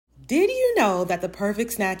Did you know that the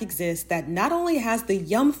perfect snack exists that not only has the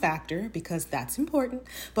yum factor, because that's important,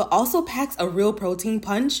 but also packs a real protein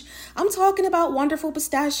punch? I'm talking about Wonderful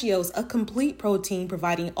Pistachios, a complete protein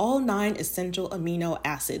providing all 9 essential amino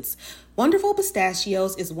acids. Wonderful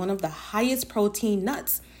Pistachios is one of the highest protein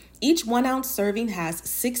nuts. Each 1 ounce serving has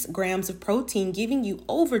 6 grams of protein, giving you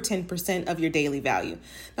over 10% of your daily value.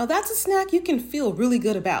 Now that's a snack you can feel really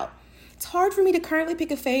good about. It's hard for me to currently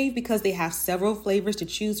pick a fave because they have several flavors to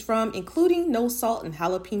choose from, including no salt and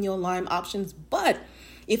jalapeno lime options. But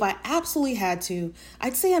if I absolutely had to,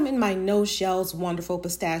 I'd say I'm in my no shells Wonderful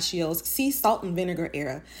Pistachios sea salt and vinegar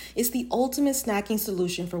era. It's the ultimate snacking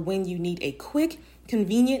solution for when you need a quick,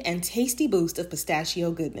 convenient, and tasty boost of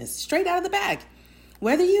pistachio goodness straight out of the bag.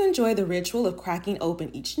 Whether you enjoy the ritual of cracking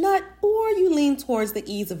open each nut or you lean towards the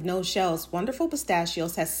ease of no shells, Wonderful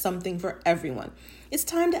Pistachios has something for everyone. It's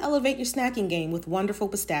time to elevate your snacking game with Wonderful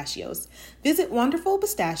Pistachios. Visit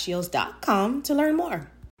wonderfulpistachios.com to learn more.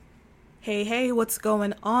 Hey, what's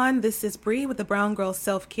going on? This is Bree with the Brown Girl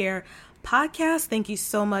Self-Care Podcast. Thank you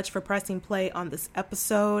so much for pressing play on this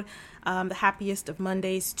episode. The happiest of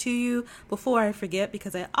Mondays to you. Before I forget,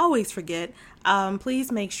 because I always forget, please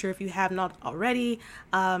make sure, if you have not already,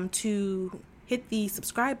 to hit the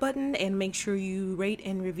subscribe button and make sure you rate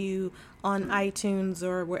and review on iTunes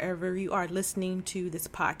or wherever you are listening to this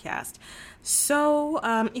podcast. So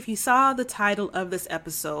if you saw the title of this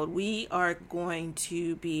episode, we are going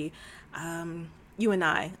to be, you and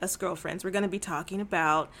I, us girlfriends, we're going to be talking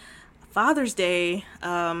about Father's Day,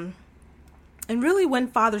 and really when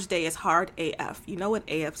Father's Day is hard AF. You know what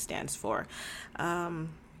AF stands for.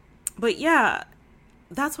 But yeah,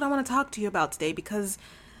 that's what I want to talk to you about today, because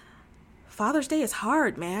Father's Day is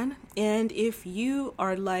hard, man. And if you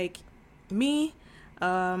are like me,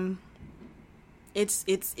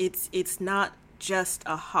 it's not just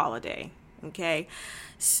a holiday. Okay.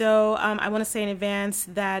 So I want to say in advance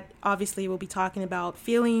that obviously we'll be talking about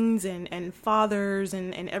feelings and fathers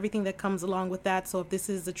and everything that comes along with that. So if this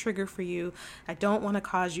is a trigger for you, I don't want to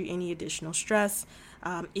cause you any additional stress.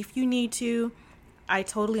 If you need to, I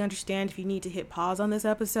totally understand if you need to hit pause on this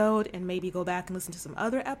episode and maybe go back and listen to some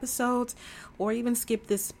other episodes, or even skip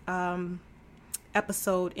this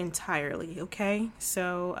episode entirely. Okay.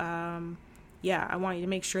 So yeah, I want you to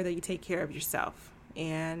make sure that you take care of yourself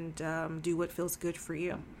and do what feels good for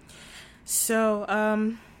you. So,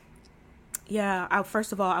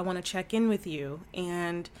 first of all, I want to check in with you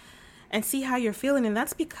and see how you're feeling. And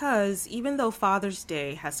that's because even though Father's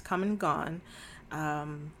Day has come and gone,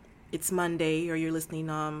 it's Monday, or you're listening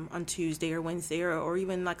on Tuesday or Wednesday, or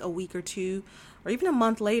even like a week or two, or even a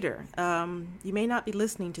month later, you may not be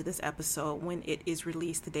listening to this episode when it is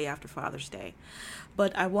released the day after Father's Day.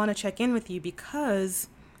 But I want to check in with you because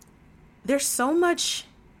there's so much,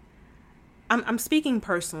 I'm speaking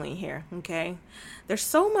personally here, okay? There's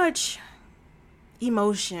so much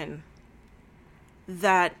emotion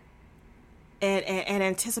that, and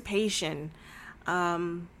anticipation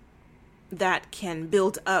that can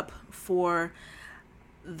build up for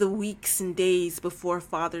the weeks and days before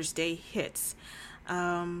Father's Day hits.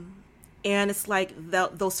 And it's like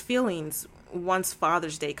those feelings, once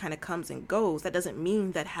Father's Day kind of comes and goes, that doesn't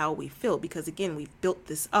mean that how we feel, because again, we've built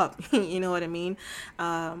this up, you know what I mean?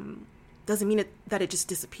 Doesn't mean that it just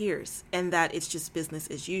disappears and that it's just business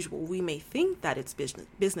as usual. We may think that it's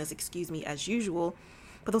business as usual,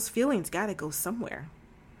 but those feelings got to go somewhere.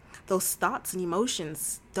 Those thoughts and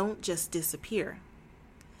emotions don't just disappear.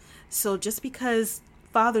 So just because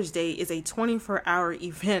Father's Day is a 24-hour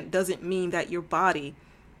event doesn't mean that your body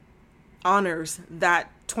honors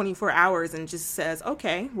that 24 hours and just says,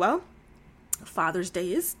 okay, well, Father's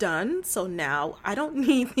Day is done, so now I don't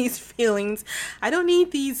need these feelings. I don't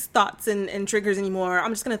need these thoughts and triggers anymore.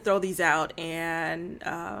 I'm just going to throw these out and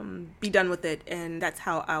be done with it. And that's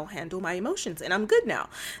how I'll handle my emotions. And I'm good now.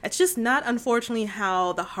 It's just not, unfortunately,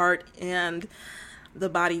 how the heart and the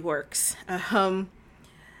body works. And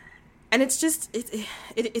it's just,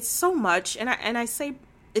 it's so much. And I say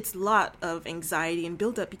it's a lot of anxiety and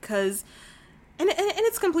buildup because, and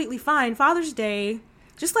it's completely fine. Father's Day,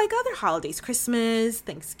 just like other holidays, Christmas,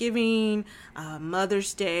 Thanksgiving,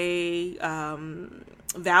 Mother's Day,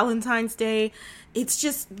 Valentine's Day, it's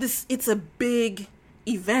just this, it's a big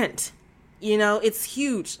event, you know, it's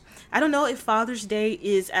huge. I don't know if Father's Day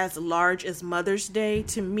is as large as Mother's Day.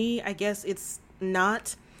 To me, I guess it's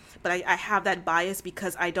not, but I have that bias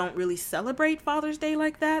because I don't really celebrate Father's Day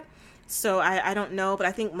like that. So I don't know, but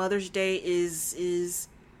I think Mother's Day is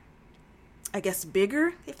I guess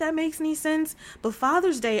bigger, if that makes any sense. But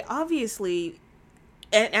Father's Day, obviously,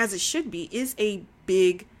 as it should be, is a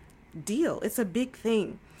big deal. It's a big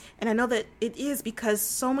thing. And I know that it is because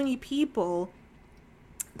so many people,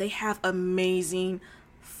 they have amazing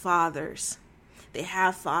fathers. They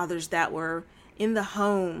have fathers that were in the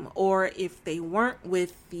home, or if they weren't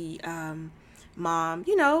with the mom,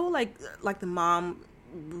 like the mom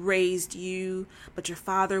raised you, but your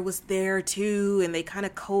father was there too, and they kind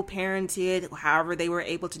of co-parented, however they were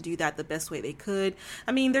able to do that the best way they could.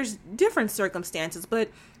 I mean, there's different circumstances, but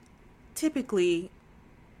typically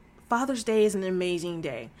Father's Day is an amazing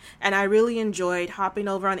day, and I really enjoyed hopping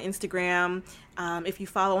over on Instagram. If you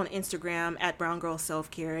follow on Instagram at Brown Girl Self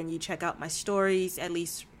Care and you check out my stories, at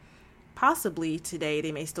least possibly today,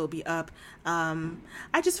 they may still be up.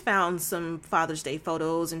 I just found some Father's Day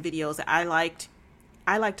photos and videos that I liked.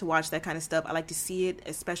 I like to watch that kind of stuff. I like to see it,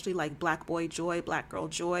 especially like Black boy joy, Black girl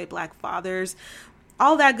joy, Black fathers,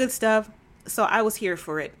 all that good stuff. So I was here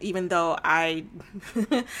for it, even though I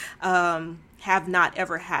have not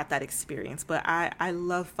ever had that experience. But I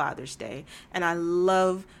love Father's Day, and I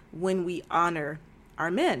love when we honor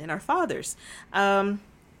our men and our fathers.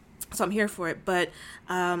 So I'm here for it. But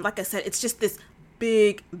like I said, it's just this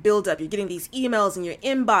big buildup. You're getting these emails in your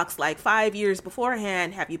inbox like 5 years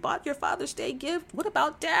beforehand. Have you bought your Father's Day gift? What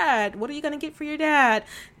about dad? What are you going to get for your dad?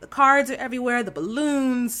 The cards are everywhere, the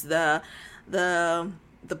balloons, the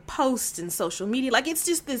posts and social media. Like, it's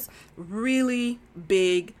just this really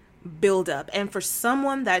big buildup. And for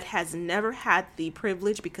someone that has never had the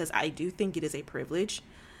privilege, because I do think it is a privilege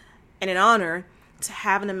and an honor to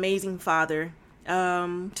have an amazing father,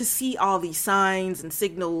 to see all these signs and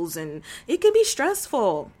signals, and it can be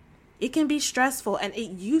stressful. It can be stressful, and it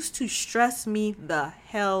used to stress me the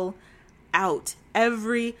hell out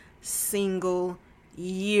every single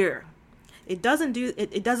year. It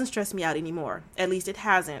doesn't stress me out anymore. At least it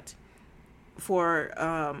hasn't for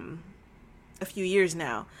a few years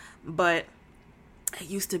now. But it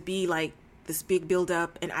used to be like this big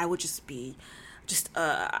buildup, and I would just be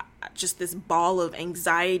just this ball of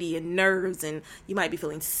anxiety and nerves, and you might be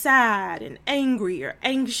feeling sad and angry or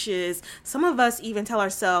anxious. Some of us even tell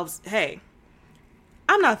ourselves, hey,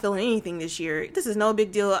 I'm not feeling anything this year. This is no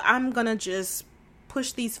big deal. I'm gonna just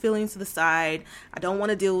push these feelings to the side. I don't want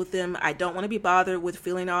to deal with them. I don't want to be bothered with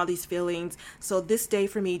feeling all these feelings. So this day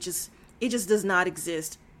for me, it just does not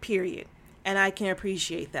exist, period. And I can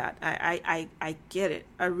appreciate that. I get it.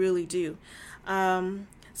 I really do.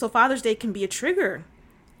 So Father's Day can be a trigger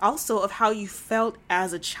also of how you felt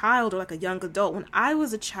as a child or like a young adult. When I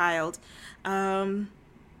was a child, man,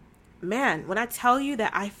 when I tell you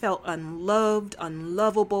that I felt unloved,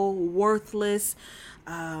 unlovable, worthless,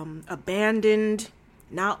 abandoned,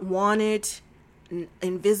 not wanted,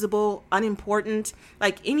 invisible, unimportant,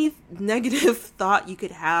 like any negative thought you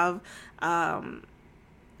could have,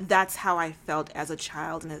 that's how I felt as a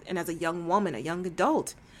child and as a young woman, a young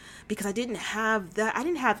adult. Because I didn't have that. I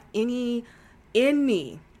didn't have any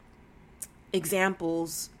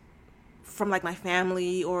examples from like my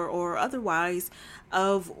family or otherwise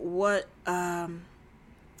of what a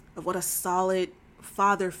solid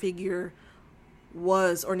father figure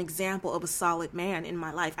was, or an example of a solid man in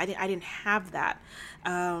my life. I didn't have that.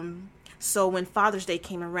 So when Father's Day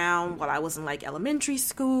came around, while I was in like elementary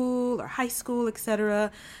school or high school,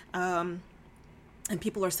 etc., and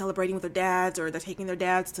people are celebrating with their dads, or they're taking their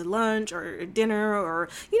dads to lunch or dinner, or,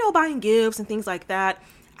 buying gifts and things like that,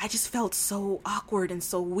 I just felt so awkward and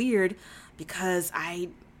so weird because I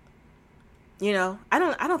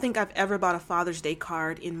don't think I've ever bought a Father's Day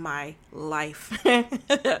card in my life.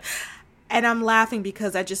 And I'm laughing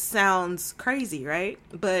because that just sounds crazy, right?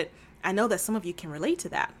 But I know that some of you can relate to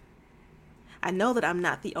that. I know that I'm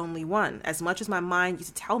not the only one. As much as my mind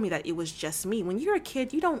used to tell me that it was just me. When you're a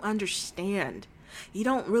kid, you don't understand. You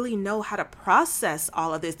don't really know how to process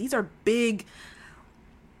all of this. These are big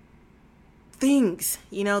things,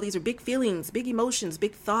 these are big feelings, big emotions,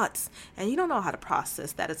 big thoughts, and you don't know how to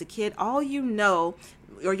process that as a kid. All you know,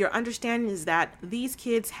 or your understanding, is that these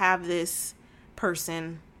kids have this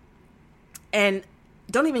person. And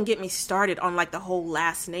don't even get me started on like the whole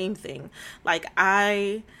last name thing. Like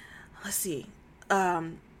let's see.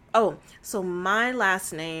 So my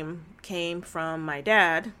last name came from my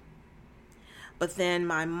dad, but then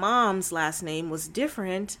my mom's last name was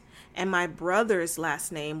different, and my brother's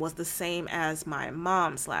last name was the same as my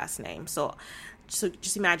mom's last name. So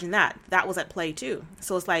just imagine that was at play too.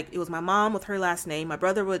 So it's like it was my mom with her last name, my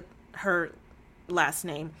brother with her last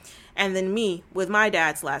name, and then me with my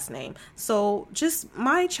dad's last name. So just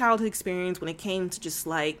my childhood experience when it came to just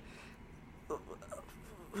like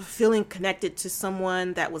feeling connected to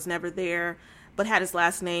someone that was never there but had his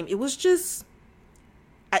last name, it was just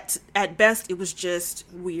at best it was just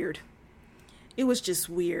weird. It was just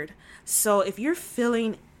weird. So if you're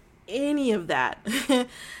feeling any of that,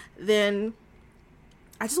 then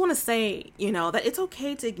I just want to say, that it's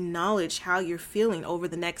okay to acknowledge how you're feeling over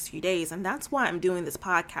the next few days. And that's why I'm doing this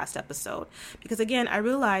podcast episode. Because again, I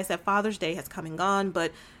realize that Father's Day has come and gone,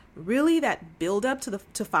 but really that build up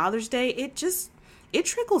to Father's Day, it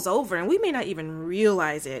trickles over, and we may not even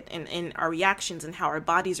realize it in our reactions and how our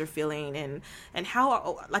bodies are feeling and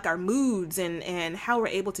how like our moods and how we're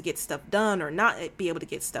able to get stuff done or not be able to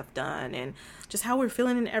get stuff done, and just how we're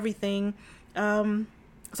feeling and everything.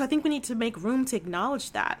 So I think we need to make room to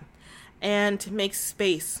acknowledge that and to make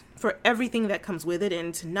space for everything that comes with it,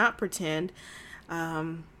 and to not pretend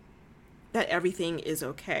that everything is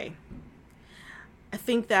okay. I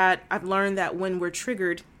think that I've learned that when we're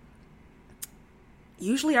triggered,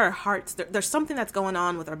 usually our hearts, there's something that's going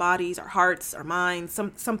on with our bodies, our hearts, our minds,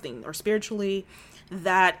 something, or spiritually,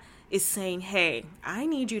 that is saying, hey, I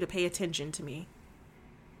need you to pay attention to me.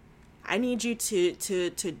 I need you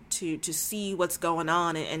to see what's going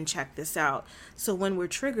on and check this out. So when we're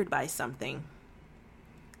triggered by something,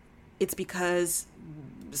 it's because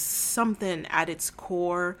something at its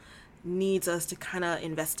core needs us to kind of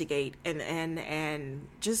investigate and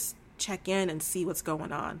just check in and see what's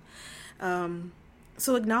going on.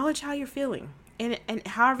 So acknowledge how you're feeling, and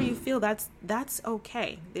however you feel, that's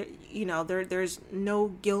okay. There's no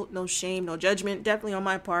guilt, no shame, no judgment, definitely on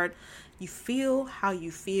my part. You feel how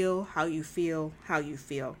you feel, how you feel, how you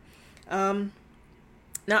feel. Now,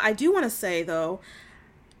 I do want to say, though,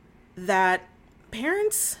 that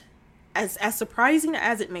parents, as surprising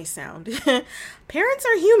as it may sound, parents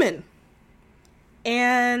are human.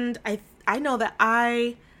 And I know that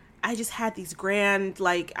I just had these grand,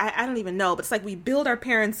 I don't even know, but it's like we build our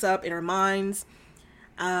parents up in our minds,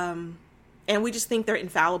 and we just think they're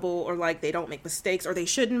infallible, or like they don't make mistakes, or they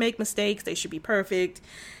shouldn't make mistakes, they should be perfect.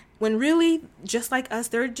 When really, just like us,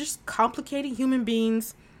 they're just complicated human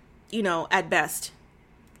beings, at best.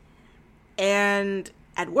 And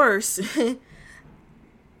at worst,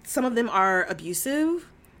 some of them are abusive.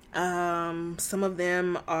 Some of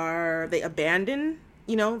them they abandon,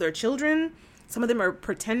 their children. Some of them are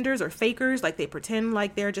pretenders or fakers, like they pretend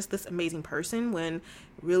like they're just this amazing person when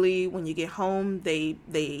really, when you get home,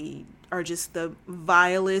 they are just the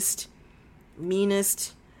vilest,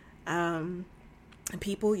 meanest,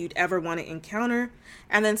 people you'd ever want to encounter.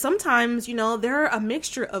 And then sometimes, they're a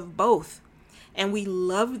mixture of both. And we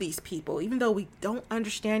love these people, even though we don't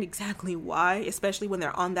understand exactly why, especially when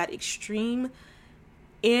they're on that extreme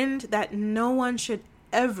end that no one should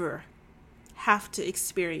ever have to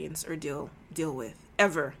experience or deal with,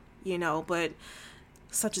 ever, but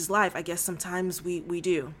such is life. I guess sometimes we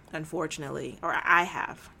do, unfortunately, or I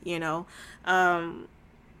have,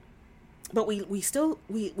 but we still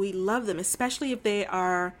love them, especially if they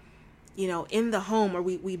are, in the home, or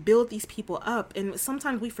we build these people up. And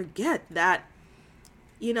sometimes we forget that,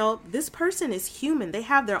 this person is human. They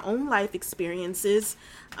have their own life experiences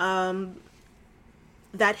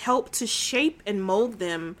that help to shape and mold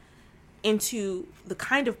them into the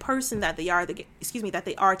kind of person that they are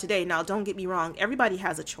today. Now, don't get me wrong. Everybody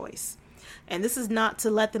has a choice. And this is not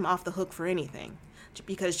to let them off the hook for anything.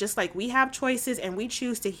 Because just like we have choices and we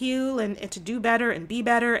choose to heal and to do better and be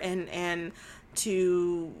better and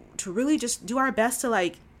to really just do our best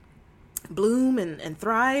to bloom and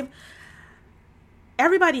thrive,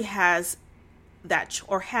 everybody has that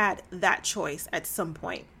or had that choice at some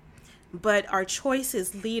point. But our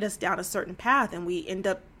choices lead us down a certain path, and we end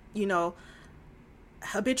up,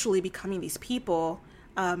 habitually becoming these people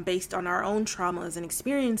based on our own traumas and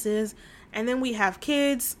experiences. And then we have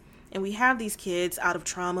kids. And we have these kids out of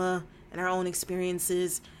trauma and our own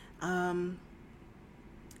experiences. And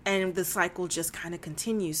the cycle just kind of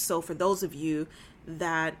continues. So for those of you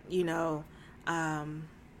that, I know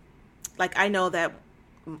that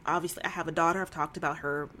obviously I have a daughter. I've talked about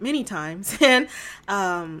her many times. And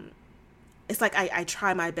it's like I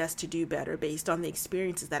try my best to do better based on the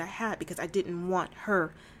experiences that I had, because I didn't want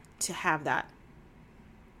her to have that.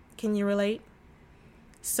 Can you relate?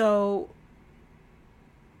 So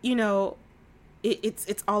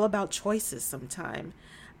it's all about choices sometime,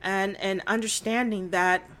 and understanding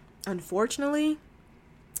that, unfortunately,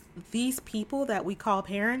 these people that we call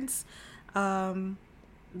parents,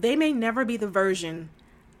 they may never be the version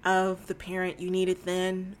of the parent you needed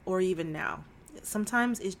then or even now.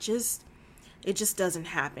 Sometimes it just doesn't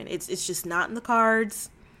happen. It's just not in the cards.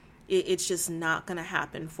 It's just not going to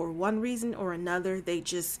happen for one reason or another. They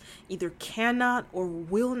just either cannot or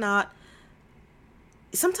will not.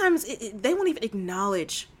 Sometimes they won't even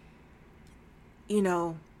acknowledge,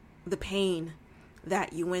 the pain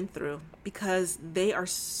that you went through, because they are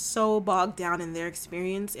so bogged down in their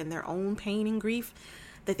experience and their own pain and grief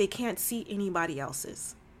that they can't see anybody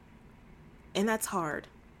else's. And that's hard.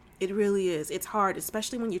 It really is. It's hard,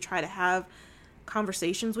 especially when you try to have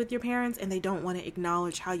conversations with your parents and they don't want to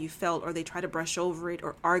acknowledge how you felt, or they try to brush over it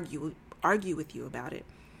or argue with you about it.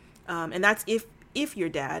 And that's if your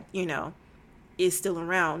dad, is still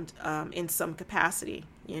around in some capacity,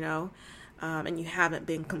 and you haven't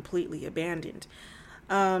been completely abandoned.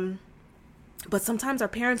 But sometimes our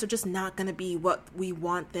parents are just not going to be what we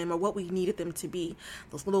want them or what we needed them to be.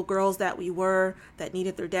 Those little girls that we were, that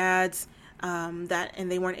needed their dads, and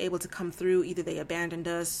they weren't able to come through. Either they abandoned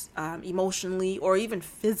us emotionally or even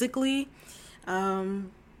physically. They're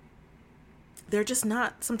just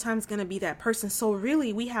not sometimes going to be that person. So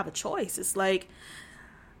really, we have a choice. It's like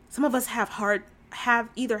some of us have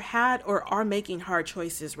either had or are making hard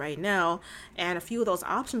choices right now. And a few of those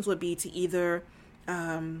options would be to either,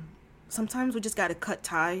 sometimes we just got to cut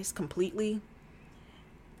ties completely.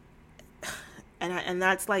 And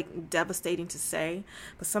that's like devastating to say,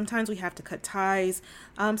 but sometimes we have to cut ties.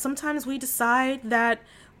 Sometimes we decide that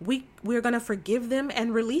we're going to forgive them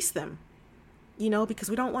and release them, because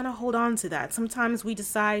we don't want to hold on to that. Sometimes we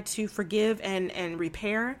decide to forgive and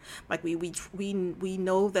repair. Like we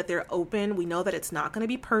know that they're open. We know that it's not going to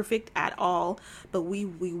be perfect at all, but we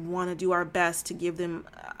want to do our best to give them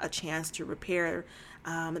a chance to repair.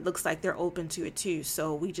 It looks like they're open to it too.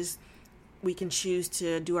 So we can choose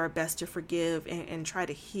to do our best to forgive and try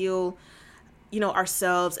to heal,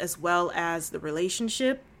 ourselves as well as the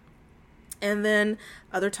relationship. And then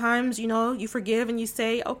other times, you forgive and you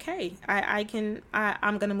say, okay, I'm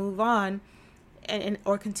going to move on and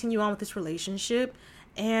or continue on with this relationship.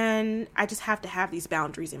 And I just have to have these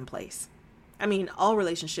boundaries in place. I mean, all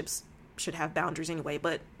relationships should have boundaries anyway,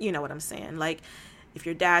 but you know what I'm saying? Like, if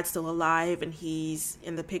your dad's still alive and he's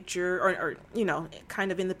in the picture or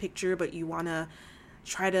kind of in the picture, but you want to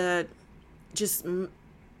try to just,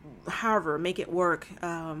 however, make it work,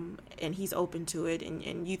 and he's open to it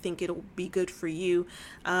and you think it'll be good for you,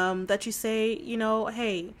 that you say,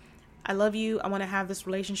 hey, I love you. I want to have this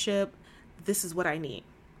relationship. This is what I need.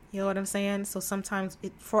 You know what I'm saying? So sometimes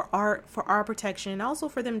for our protection and also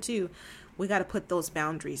for them too, we got to put those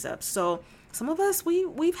boundaries up. So some of us,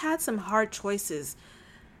 we've had some hard choices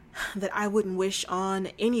that I wouldn't wish on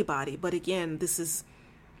anybody. But again, this is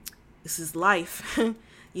life.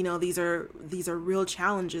 These are real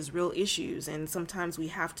challenges, real issues. And sometimes we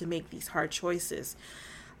have to make these hard choices.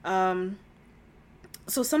 So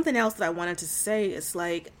something else that I wanted to say is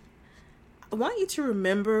like, I want you to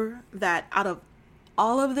remember that out of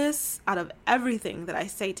all of this, out of everything that I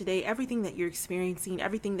say today, everything that you're experiencing,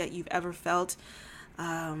 everything that you've ever felt,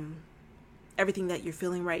 everything that you're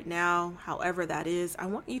feeling right now, however that is, I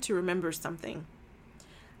want you to remember something.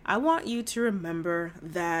 I want you to remember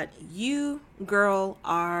that you, girl,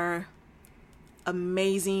 are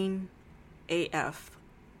amazing AF.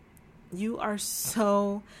 You are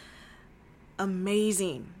so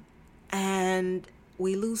amazing. And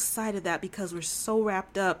we lose sight of that because we're so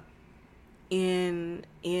wrapped up in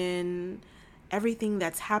everything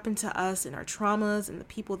that's happened to us and our traumas and the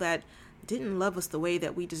people that didn't love us the way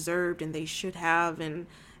that we deserved and they should have, and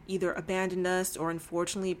either abandoned us or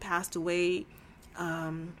unfortunately passed away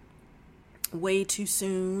way too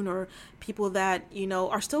soon, or people that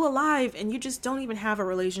are still alive and you just don't even have a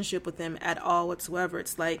relationship with them at all whatsoever.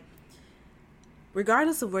 It's like,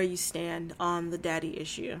 regardless of where you stand on the daddy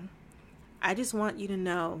issue, I just want you to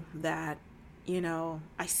know that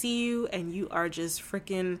I see you and you are just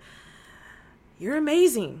freaking, you're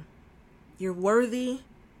amazing. You're worthy.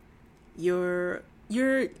 Do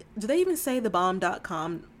they even say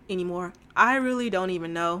thebomb.com anymore? I really don't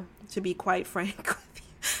even know, to be quite frank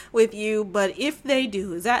with you. But if they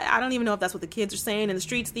do, I don't even know if that's what the kids are saying in the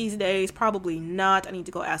streets these days. Probably not. I need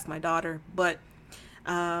to go ask my daughter, but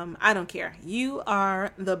I don't care. You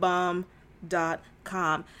are thebomb.com,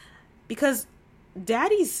 because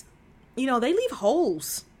daddies, they leave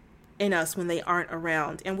holes in us when they aren't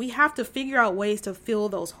around, and we have to figure out ways to fill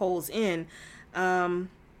those holes in.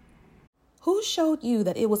 Who showed you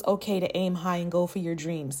that it was okay to aim high and go for your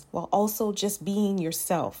dreams while also just being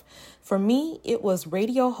yourself? For me, it was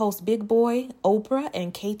radio host Big Boy, Oprah,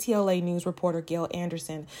 and KTLA news reporter Gail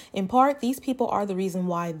Anderson. In part, these people are the reason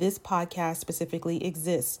why this podcast specifically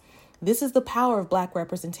exists. This is the power of Black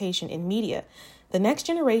representation in media. The next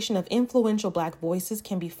generation of influential Black voices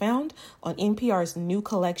can be found on NPR's new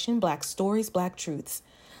collection, Black Stories, Black Truths.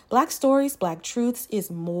 Black Stories, Black Truths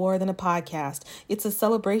is more than a podcast. It's a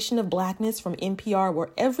celebration of Blackness from NPR, where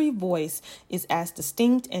every voice is as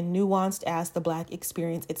distinct and nuanced as the Black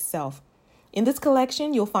experience itself. In this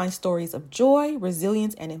collection, you'll find stories of joy,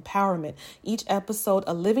 resilience, and empowerment. Each episode,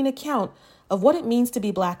 a living account of what it means to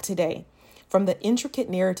be Black today. From the intricate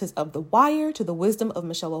narratives of The Wire to the wisdom of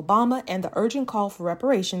Michelle Obama and the urgent call for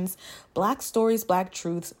reparations, Black Stories, Black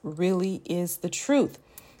Truths really is the truth.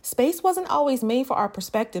 Space wasn't always made for our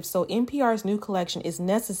perspective, so NPR's new collection is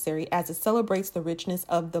necessary as it celebrates the richness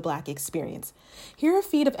of the Black experience. Here are a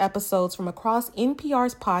feed of episodes from across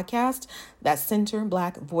NPR's podcast that center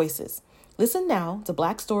Black voices. Listen now to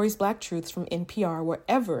Black Stories, Black Truths from NPR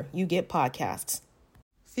wherever you get podcasts.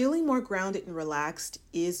 Feeling more grounded and relaxed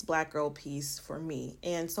is Black girl peace for me.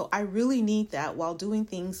 And so I really need that while doing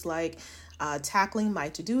things like tackling my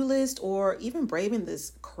to-do list or even braving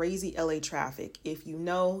this crazy LA traffic. If you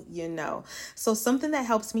know, you know. So something that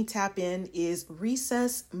helps me tap in is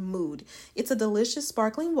Recess Mood. It's a delicious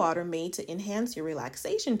sparkling water made to enhance your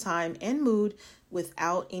relaxation time and mood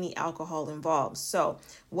without any alcohol involved. So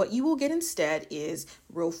what you will get instead is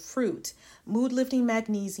real fruit, mood-lifting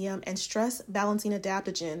magnesium, and stress-balancing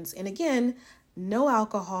adaptogens. And again, no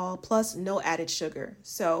alcohol plus no added sugar.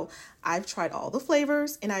 So I've tried all the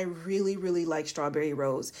flavors and I really, really like strawberry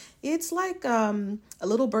rose. It's like a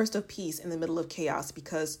little burst of peace in the middle of chaos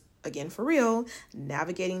because, again, for real,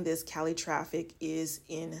 navigating this Cali traffic is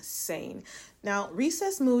insane. Now,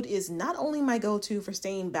 Recess Mood is not only my go-to for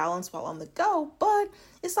staying balanced while on the go, but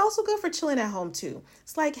it's also good for chilling at home too.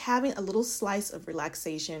 It's like having a little slice of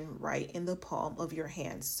relaxation right in the palm of your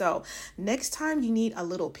hand. So next time you need a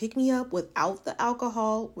little pick-me-up without the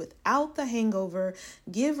alcohol, without the hangover,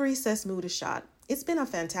 give Recess Mood a shot. It's been a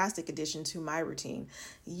fantastic addition to my routine.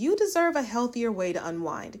 You deserve a healthier way to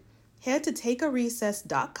unwind. Head to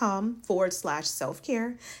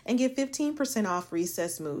takearecess.com/self-care and get 15% off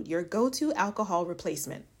Recess Mood, your go-to alcohol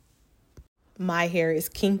replacement. My hair is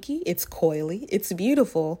kinky, it's coily, it's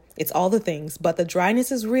beautiful, it's all the things, but the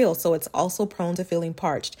dryness is real, so it's also prone to feeling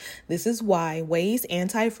parched. This is why Ouai's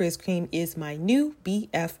Anti-Frizz Cream is my new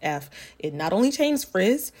BFF. It not only changes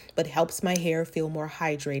frizz, but helps my hair feel more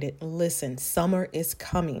hydrated. Listen, summer is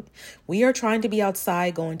coming. We are trying to be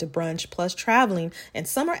outside, going to brunch, plus traveling, and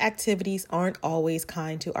summer activities aren't always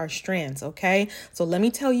kind to our strands, okay? So let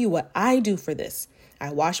me tell you what I do for this.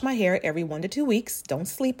 I wash my hair every 1 to 2 weeks. Don't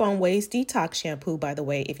sleep on Ouai's Detox Shampoo, by the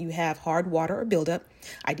way, if you have hard water or buildup.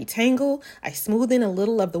 I detangle, I smooth in a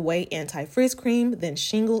little of the Ouai Anti-Frizz Cream, then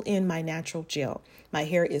shingle in my natural gel. My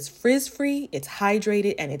hair is frizz-free, it's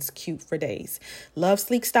hydrated, and it's cute for days. Love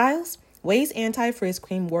sleek styles? Ouai's Anti-Frizz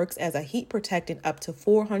Cream works as a heat protectant up to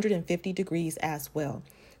 450 degrees as well.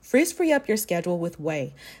 Frizz-free up your schedule with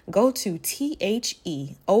Ouai. Go to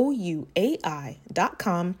THEOUAI.com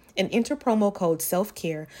and enter promo code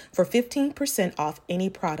SELFCARE for 15% off any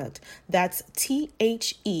product. That's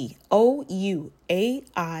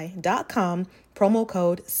THEOUAI.com, promo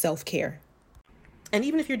code SELFCARE. And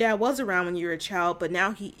even if your dad was around when you were a child, but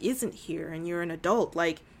now he isn't here and you're an adult,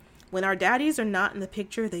 like when our daddies are not in the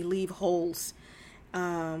picture, they leave holes.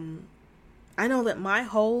 I know that my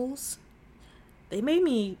holes, they made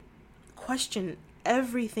me question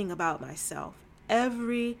everything about myself,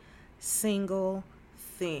 every single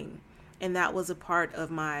thing. And that was a part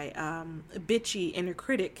of my bitchy inner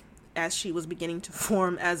critic as she was beginning to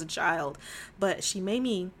form as a child. But she made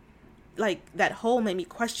me, like, that hole made me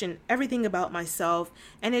question everything about myself.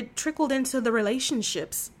 And it trickled into the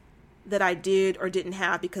relationships that I did or didn't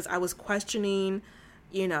have because I was questioning,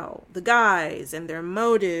 you know, the guys and their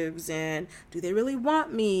motives and do they really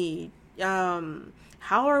want me?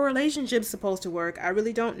 How are relationships supposed to work? I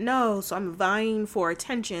really don't know. So I'm vying for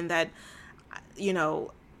attention that, you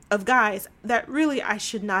know, of guys that really I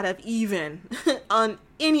should not have even on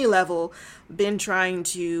any level been trying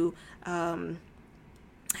to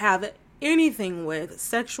have anything with,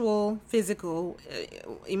 sexual, physical,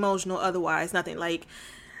 emotional, otherwise, nothing, like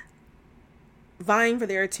vying for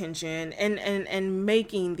their attention and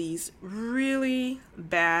making these really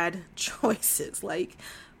bad choices, like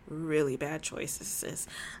really bad choices, sis.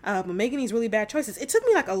 Making these really bad choices. It took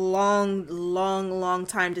me like a long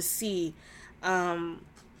time to see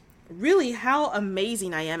really how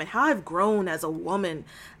amazing I am and how I've grown as a woman.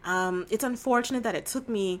 It's unfortunate that it took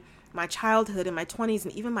me my childhood and my 20s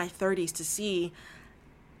and even my 30s to see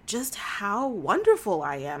just how wonderful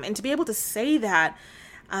I am and to be able to say that.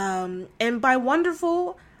 And by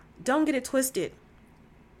wonderful, don't get it twisted.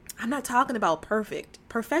 I'm not talking about perfect.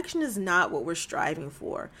 Perfection is not what we're striving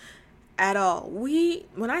for at all.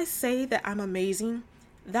 When I say that I'm amazing,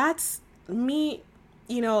 that's me,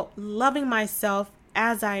 you know, loving myself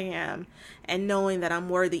as I am and knowing that I'm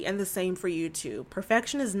worthy, and the same for you too.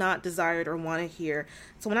 Perfection is not desired or wanted here.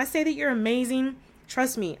 So when I say that you're amazing,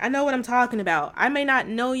 trust me, I know what I'm talking about. I may not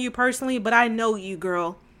know you personally, but I know you,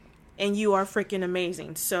 girl, and you are freaking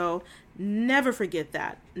amazing. So Never forget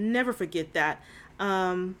that. Never forget that.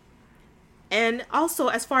 And also,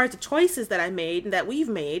 as far as the choices that I made and that we've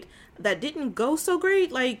made that didn't go so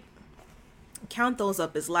great, like, count those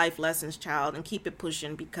up as life lessons, child, and keep it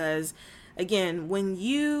pushing. Because, again,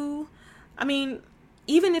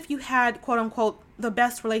 even if you had, quote unquote, the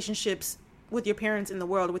best relationships with your parents in the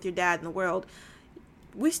world, with your dad in the world,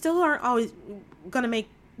 we still aren't always going to make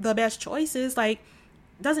the best choices. Like,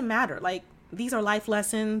 doesn't matter. Like, these are life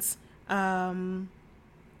lessons.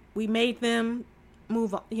 We made them.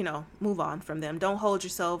 Move on from them. Don't hold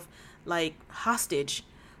yourself like hostage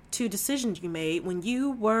to decisions you made when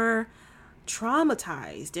you were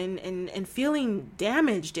traumatized and feeling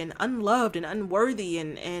damaged and unloved and unworthy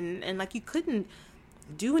and like you couldn't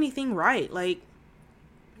do anything right. Like,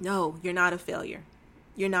 no, you're not a failure.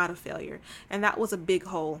 You're not a failure. And that was a big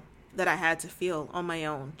hole that I had to fill on my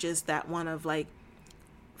own. Just that one of like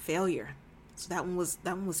failure. So that one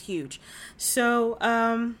was huge. So,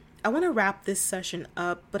 I want to wrap this session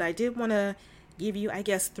up, but I did want to give you, I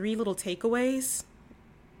guess, 3 little takeaways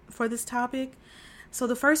for this topic. So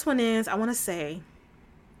the first one is, I want to say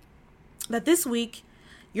that this week,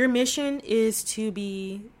 your mission is to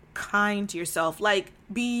be kind to yourself, like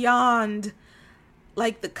beyond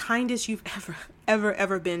like the kindest you've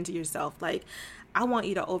ever been to yourself. Like, I want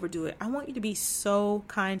you to overdo it. I want you to be so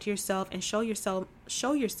kind to yourself and show yourself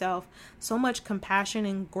so much compassion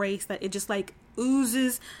and grace that it just like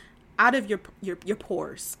oozes out of your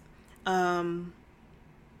pores,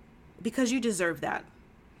 because you deserve that.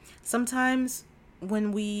 Sometimes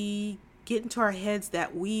when we get into our heads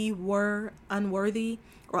that we were unworthy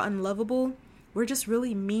or unlovable, we're just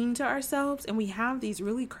really mean to ourselves, and we have these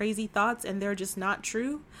really crazy thoughts, and they're just not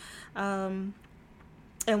true. And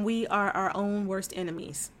we are our own worst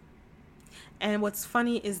enemies. And what's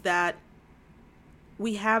funny is that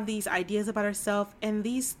we have these ideas about ourselves, and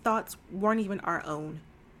these thoughts weren't even our own.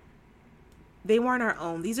 They weren't our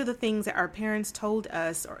own. These are the things that our parents told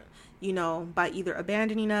us, or, by either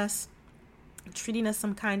abandoning us, treating us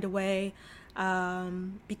some kind of way,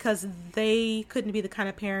 because they couldn't be the kind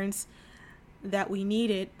of parents that we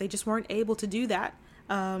needed. They just weren't able to do that.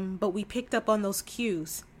 But we picked up on those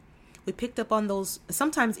cues. We picked up on those.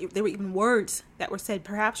 Sometimes there were even words that were said.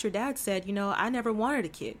 Perhaps your dad said, I never wanted a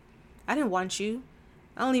kid. I didn't want you.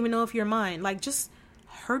 I don't even know if you're mine. Like, just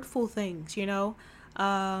hurtful things,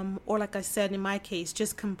 or like I said, in my case,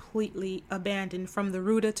 just completely abandoned from the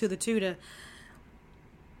rooter to the tutor.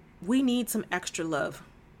 We need some extra love,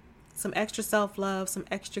 some extra self-love, some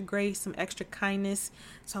extra grace, some extra kindness.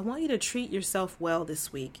 So I want you to treat yourself well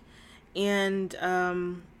this week. And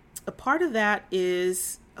a part of that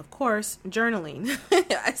is, of course, journaling.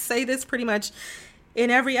 I say this pretty much in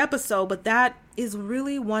every episode, but that is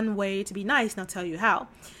really one way to be nice. And I'll tell you how.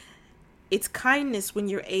 It's kindness when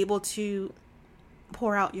you're able to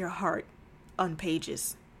pour out your heart on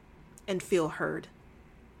pages and feel heard,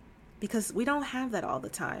 because we don't have that all the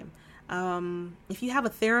time. If you have a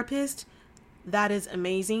therapist, that is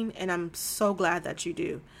amazing, and I'm so glad that you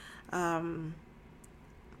do.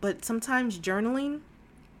 But sometimes journaling,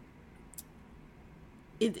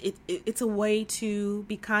 it's a way to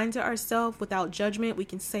be kind to ourselves without judgment. We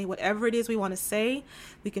can say whatever it is we want to say.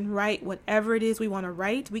 We can write whatever it is we want to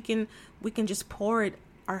write. We can just pour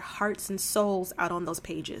our hearts and souls out on those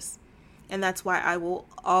pages. And that's why I will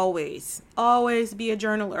always be a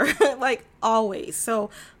journaler, like always. So,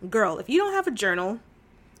 girl, if you don't have a journal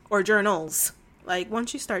or journals, like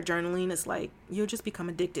once you start journaling, it's like you'll just become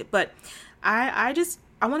addicted. But I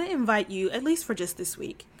want to invite you, at least for just this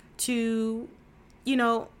week, to,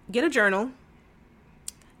 get a journal.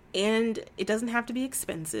 And it doesn't have to be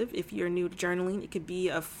expensive. If you're new to journaling, it could be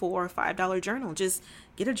a $4 or $5 journal. Just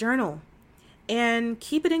get a journal. And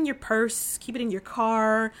keep it in your purse, keep it in your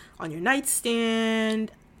car, on your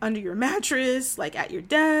nightstand, under your mattress, like at your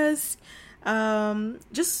desk,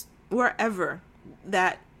 just wherever,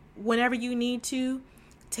 that whenever you need to,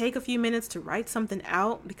 take a few minutes to write something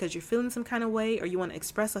out because you're feeling some kind of way, or you want to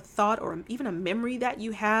express a thought or even a memory that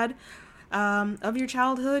you had of your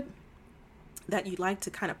childhood that you'd like to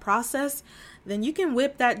kind of process. Then you can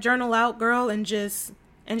whip that journal out, girl, and just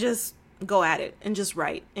go at it and just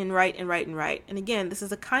write. And again, this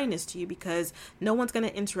is a kindness to you, because no one's going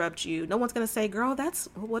to interrupt you. No one's going to say, girl,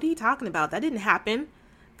 what are you talking about? That didn't happen.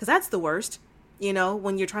 Because that's the worst,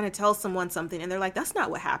 when you're trying to tell someone something and they're like, that's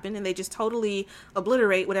not what happened. And they just totally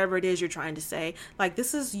obliterate whatever it is you're trying to say. Like,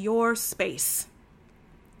 this is your space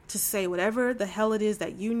to say whatever the hell it is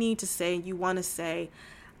that you need to say, you want to say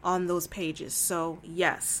on those pages. So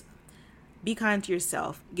yes, be kind to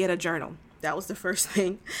yourself. Get a journal. That was the first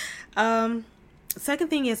thing. Second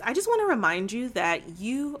thing is, I just want to remind you that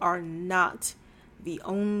you are not the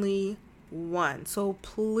only one. So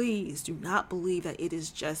please do not believe that it is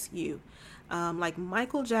just you. Like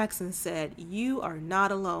Michael Jackson said, you are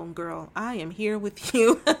not alone, girl. I am here with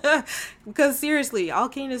you. Because seriously, all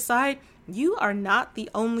kidding aside, you are not the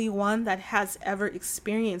only one that has ever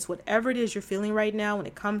experienced whatever it is you're feeling right now when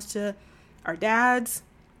it comes to our dads.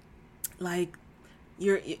 Like,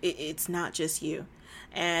 it's not just you.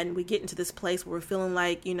 And we get into this place where we're feeling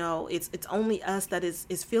like, it's only us that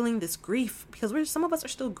is feeling this grief, because some of us are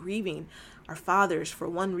still grieving our fathers for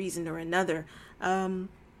one reason or another.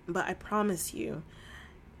 But I promise you,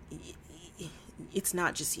 it's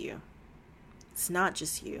not just you. It's not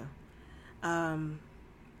just you.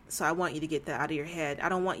 So I want you to get that out of your head. I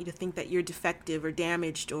don't want you to think that you're defective or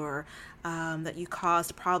damaged, or that you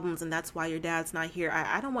caused problems and that's why your dad's not here.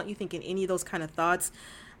 I don't want you thinking any of those kind of thoughts.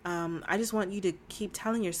 I just want you to keep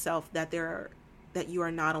telling yourself that you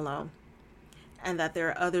are not alone, and that there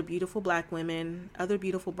are other beautiful Black women, other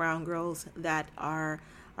beautiful brown girls that are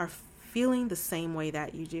feeling the same way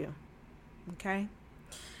that you do. Okay.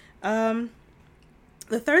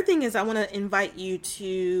 The third thing is, I want to invite you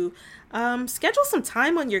to schedule some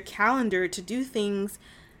time on your calendar to do things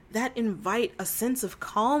that invite a sense of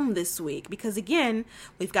calm this week. Because again,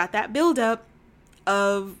 we've got that buildup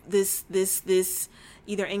of this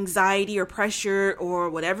either anxiety or pressure or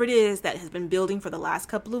whatever it is that has been building for the last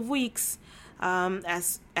couple of weeks,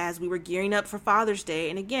 as we were gearing up for Father's Day.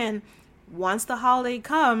 And again, once the holiday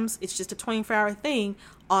comes, it's just a 24-hour thing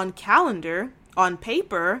on calendar, on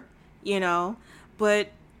paper, but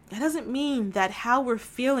that doesn't mean that how we're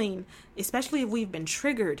feeling, especially if we've been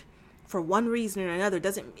triggered for one reason or another,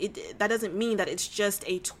 that doesn't mean that it's just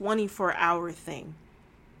a 24-hour thing.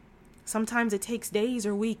 Sometimes it takes days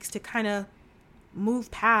or weeks to kind of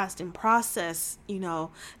move past and process,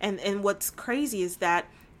 and what's crazy is that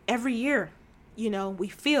every year, we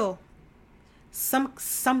feel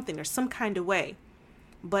something or some kind of way.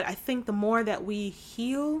 But I think the more that we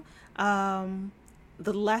heal, the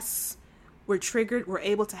less we're triggered. We're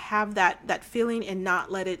able to have that feeling and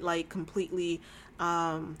not let it like completely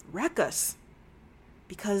wreck us,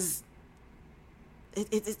 because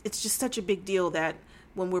it's just such a big deal that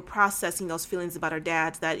when we're processing those feelings about our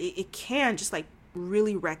dads, that it can just like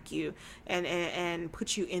really wreck you and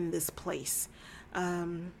put you in this place.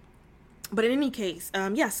 But in any case,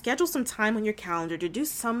 schedule some time on your calendar to do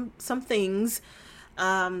some things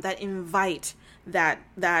that invite that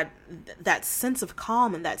sense of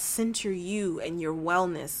calm and that center you and your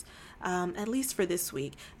wellness, at least for this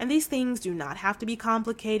week. And these things do not have to be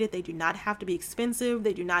complicated. They do not have to be expensive.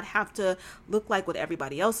 They do not have to look like what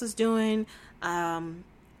everybody else is doing.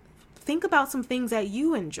 Think about some things that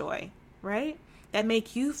you enjoy, right? That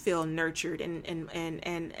make you feel nurtured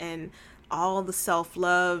and all the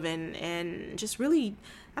self-love and just really,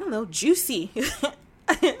 I don't know, juicy.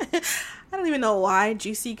 I don't even know why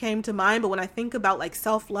juicy came to mind, but when I think about like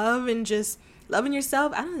self-love and just loving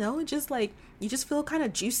yourself, I don't know, it just like, you just feel kind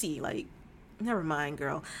of juicy. Like, never mind,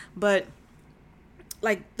 girl. But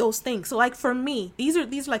like those things. So like for me, these are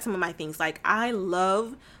like some of my things. Like I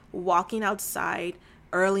love walking outside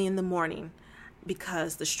early in the morning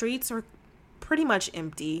because the streets are pretty much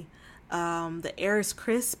empty. The air is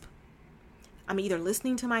crisp. I'm either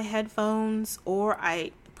listening to my headphones or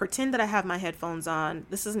I pretend that I have my headphones on.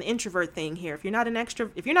 This is an introvert thing here. If you're not an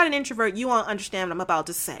introvert, you won't understand what I'm about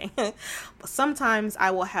to say. But sometimes I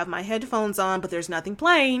will have my headphones on, but there's nothing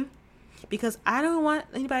playing because I don't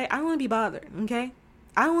want to be bothered. Okay.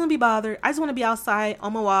 I don't want to be bothered. I just want to be outside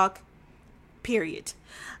on my walk, period.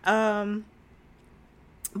 But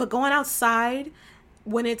going outside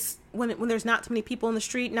when there's not too many people in the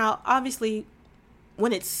street. Now, obviously,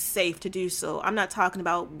 when it's safe to do so. I'm not talking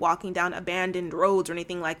about walking down abandoned roads or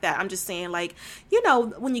anything like that. I'm just saying, like,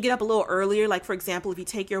 when you get up a little earlier, like, for example, if you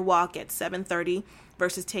take your walk at 7:30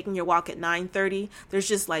 versus taking your walk at 9:30, there's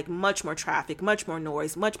just like much more traffic, much more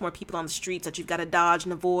noise, much more people on the streets that you've got to dodge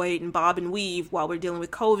and avoid and bob and weave while we're dealing with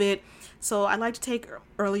COVID. So I like to take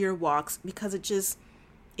earlier walks because it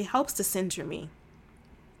helps to center me.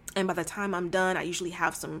 And by the time I'm done, I usually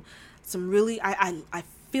have some really, I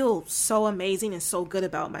feel so amazing and so good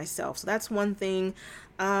about myself. So that's one thing.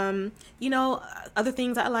 Other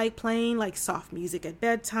things I like playing, like soft music at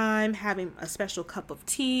bedtime, having a special cup of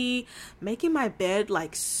tea, making my bed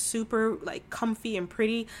like super like comfy and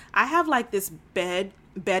pretty. I have like this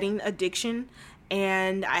bedding addiction,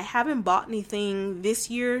 and I haven't bought anything this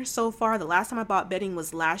year so far. The last time I bought bedding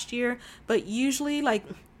was last year, but usually, like,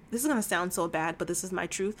 this is going to sound so bad, but this is my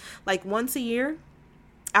truth. Like once a year,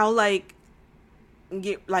 I'll like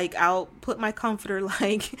I'll put my comforter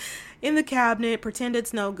like in the cabinet, pretend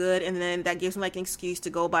it's no good, and then that gives me like an excuse to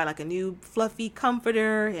go buy like a new fluffy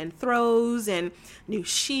comforter and throws and new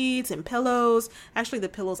sheets and pillows. Actually, the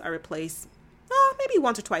pillows I replace maybe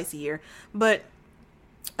once or twice a year, but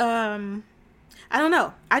I don't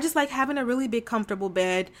know. I just like having a really big comfortable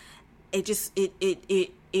bed. It just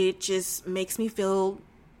makes me feel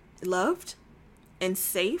loved and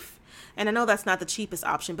safe. And I know that's not the cheapest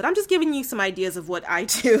option, but I'm just giving you some ideas of what I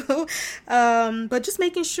do. But just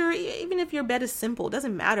making sure, even if your bed is simple, it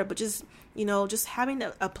doesn't matter, but just having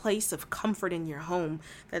a place of comfort in your home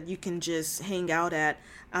that you can just hang out at.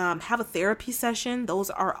 Have a therapy session. Those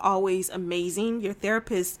are always amazing. Your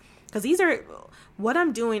therapist, because these are what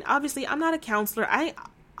I'm doing. Obviously, I'm not a counselor.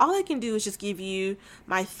 All I can do is just give you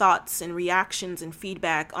my thoughts and reactions and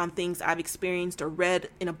feedback on things I've experienced or read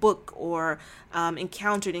in a book or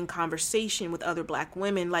encountered in conversation with other Black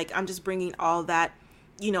women. Like, I'm just bringing all that,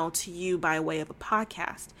 to you by way of a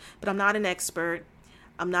podcast. But I'm not an expert.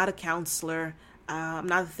 I'm not a counselor. I'm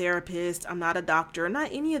not a therapist. I'm not a doctor. I'm not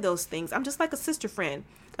any of those things. I'm just like a sister friend.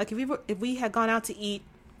 Like, if we had gone out to eat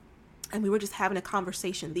and we were just having a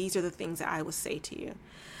conversation, these are the things that I would say to you.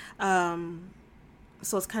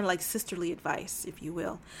 So it's kind of like sisterly advice, if you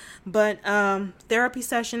will. But therapy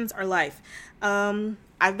sessions are life.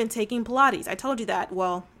 I've been taking Pilates. I told you that.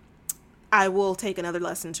 Well, I will take another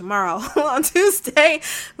lesson tomorrow on Tuesday.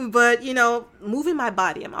 But, moving my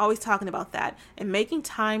body. I'm always talking about that. And making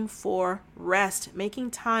time for rest. Making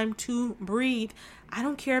time to breathe. I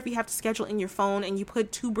don't care if you have to schedule in your phone and you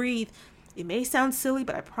put to breathe. It may sound silly,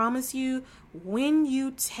 but I promise you, when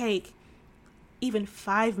you take even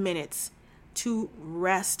 5 minutes to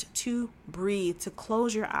rest, to breathe, to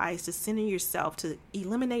close your eyes, to center yourself, to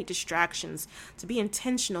eliminate distractions, to be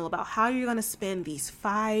intentional about how you're going to spend these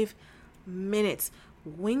 5 minutes.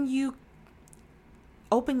 When you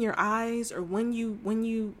open your eyes, or when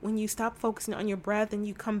you stop focusing on your breath and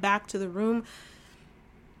you come back to the room,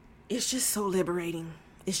 it's just so liberating.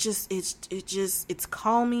 It's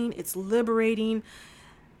calming, it's liberating.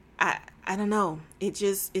 I don't know. It's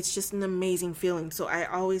just an amazing feeling. So I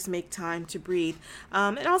always make time to breathe.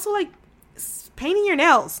 And also like painting your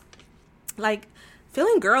nails, like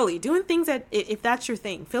feeling girly, doing things that, if that's your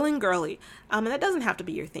thing, feeling girly. And that doesn't have to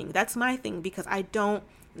be your thing. That's my thing, because I don't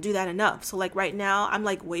do that enough. So like right now I'm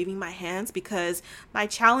like waving my hands, because my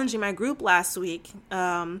challenge in my group last week,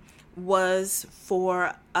 was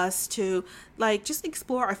for us to like just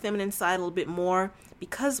explore our feminine side a little bit more,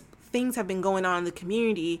 because things have been going on in the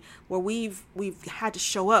community where we've had to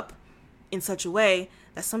show up in such a way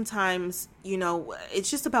that sometimes, it's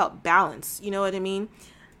just about balance. You know what I mean?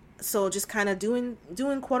 So just kind of doing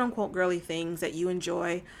quote unquote girly things that you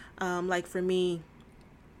enjoy. Like for me,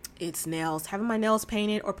 it's nails, having my nails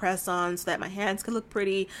painted or press on so that my hands can look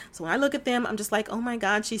pretty. So when I look at them, I'm just like, oh my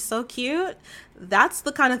God, she's so cute. That's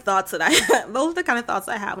the kind of thoughts that I have. Those are the kind of thoughts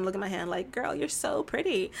I have when I look at my hand, like, girl, you're so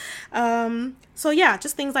pretty. So yeah,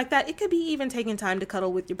 just things like that. It could be even taking time to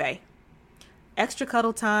cuddle with your bae. Extra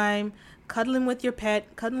cuddle time, cuddling with your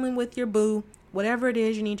pet, cuddling with your boo, whatever it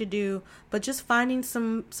is you need to do. But just finding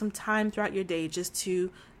some time throughout your day just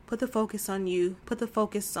to put the focus on you, put the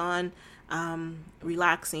focus on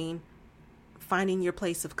relaxing, finding your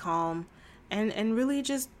place of calm, and really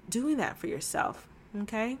just doing that for yourself.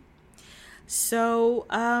 Okay. So,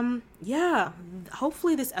 yeah,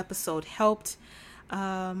 hopefully this episode helped.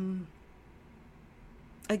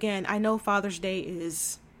 Again, I know Father's Day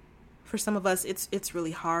is, for some of us, it's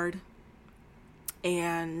really hard,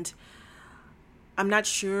 and I'm not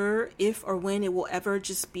sure if or when it will ever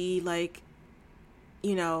just be like,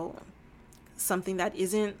 something that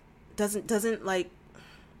doesn't like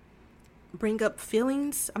bring up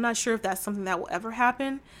feelings. I'm not sure if that's something that will ever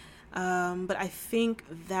happen. But I think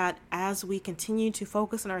that as we continue to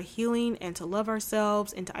focus on our healing and to love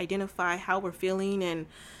ourselves and to identify how we're feeling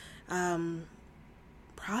and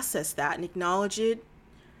process that and acknowledge it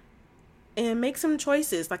and make some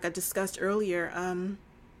choices like I discussed earlier,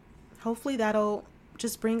 hopefully that'll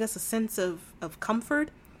just bring us a sense of comfort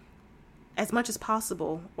as much as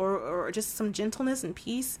possible, or just some gentleness and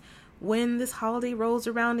peace when this holiday rolls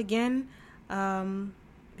around again,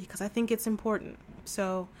 because I think it's important.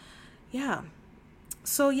 So yeah,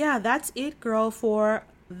 that's it, girl, for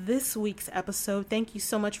this week's episode. Thank you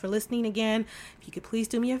so much for listening again. If you could please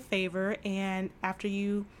do me a favor, and after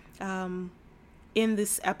you end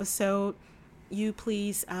this episode, you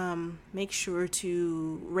please make sure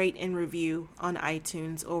to rate and review on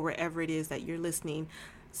iTunes or wherever it is that you're listening,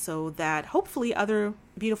 so that hopefully other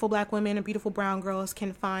beautiful Black women and beautiful brown girls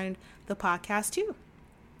can find the podcast too.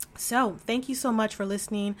 So thank you so much for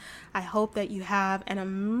listening. I hope that you have an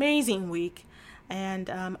amazing week,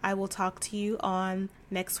 and I will talk to you on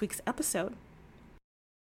next week's episode.